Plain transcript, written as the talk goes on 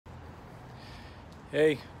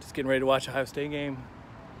Hey, just getting ready to watch Ohio State game.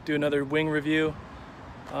 Do another wing review.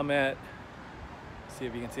 I'm at, see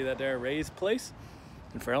if you can see that there, Ray's Place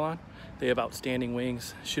in Fairlawn. They have outstanding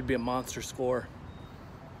wings. Should be a monster score.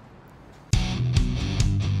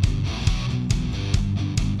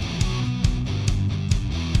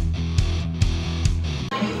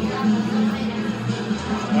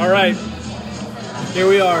 All right, here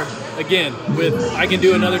we are again with I Can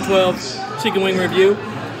Do Another 12 chicken wing review.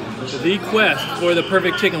 The quest for the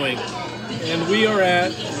perfect chicken wing. And we are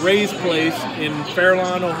at Ray's Place in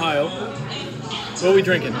Fairlawn, Ohio. What are we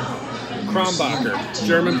drinking? Krombacher,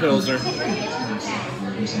 German Pilsner.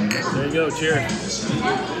 There you go, cheers.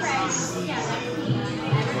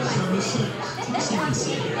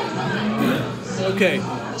 Okay,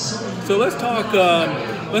 so let's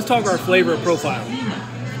talk our flavor profile.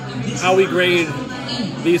 How we grade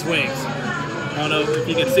these wings. I don't know if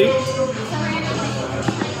you can see.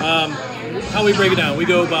 How we break it down, we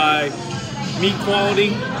go by meat quality,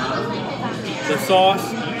 the sauce,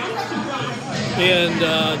 and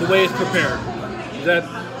the way it's prepared. Is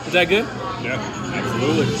that good? Yeah,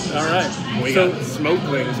 absolutely. All right. We got smoked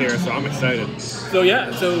wings here, so I'm excited. So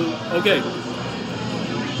yeah, okay.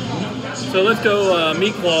 So let's go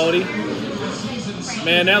meat quality.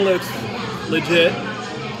 Man, that looks legit.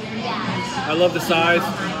 I love the size.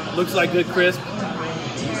 Looks like good crisp.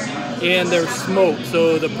 And they're smoked,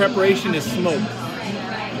 so the preparation is smoked.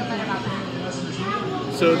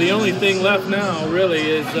 So the only thing left now really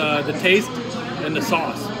is the taste and the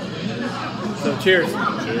sauce. So cheers.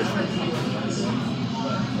 Cheers.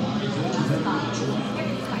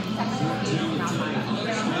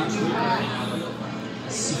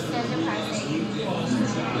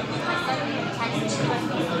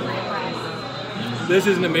 This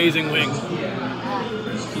is an amazing wing.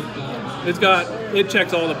 It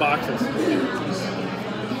checks all the boxes.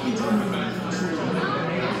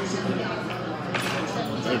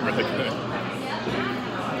 That's really good.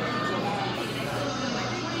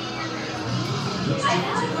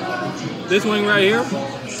 This wing right here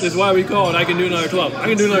is why we call it I Can Do Another 12. I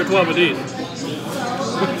can do another 12 of these.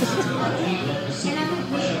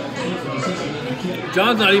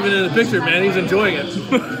 John's not even in the picture, man. He's enjoying it.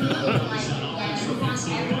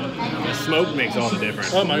 The smoke makes all the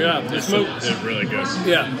difference. Oh my God, the smoke is really good.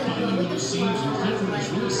 Yeah.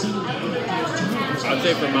 I'd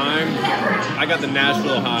say for mine, I got the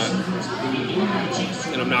Nashville hot,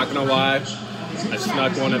 and I'm not gonna lie, I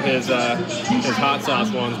snuck one of his hot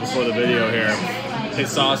sauce ones before the video here. His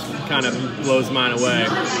sauce kind of blows mine away,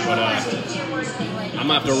 but I'm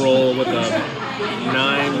gonna have to roll with a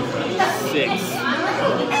 9.6.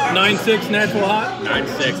 9.6 Nashville hot.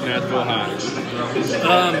 9.6 Nashville hot.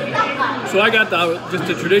 So I got just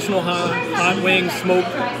a traditional hot wing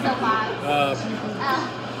smoked.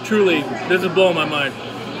 Truly, this is blowing my mind.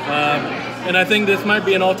 And I think this might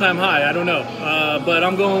be an all-time high. I don't know. But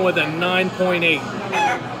I'm going with a 9.8.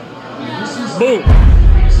 Boom.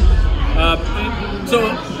 So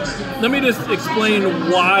let me just explain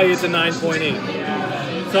why it's a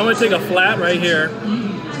 9.8. So I'm going to take a flat right here.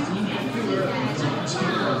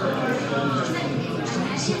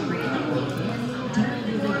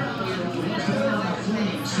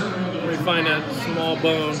 Let me find that small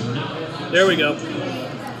bone. There we go.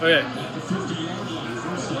 Okay.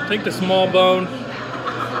 Take the small bone,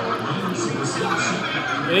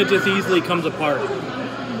 and it just easily comes apart.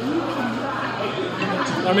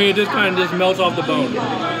 I mean, it just kind of just melts off the bone.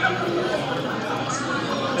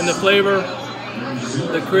 And the flavor,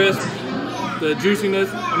 the crisp, the juiciness,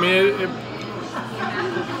 I mean,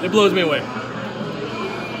 it blows me away.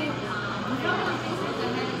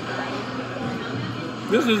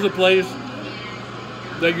 This is a place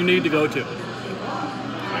that you need to go to.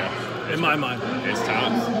 In my mind. It's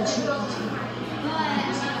tops.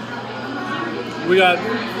 We got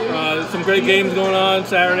some great games going on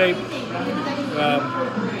Saturday.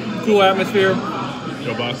 Cool atmosphere.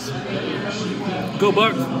 Go Bucks. Go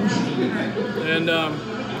Bucks. And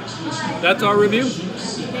that's our review.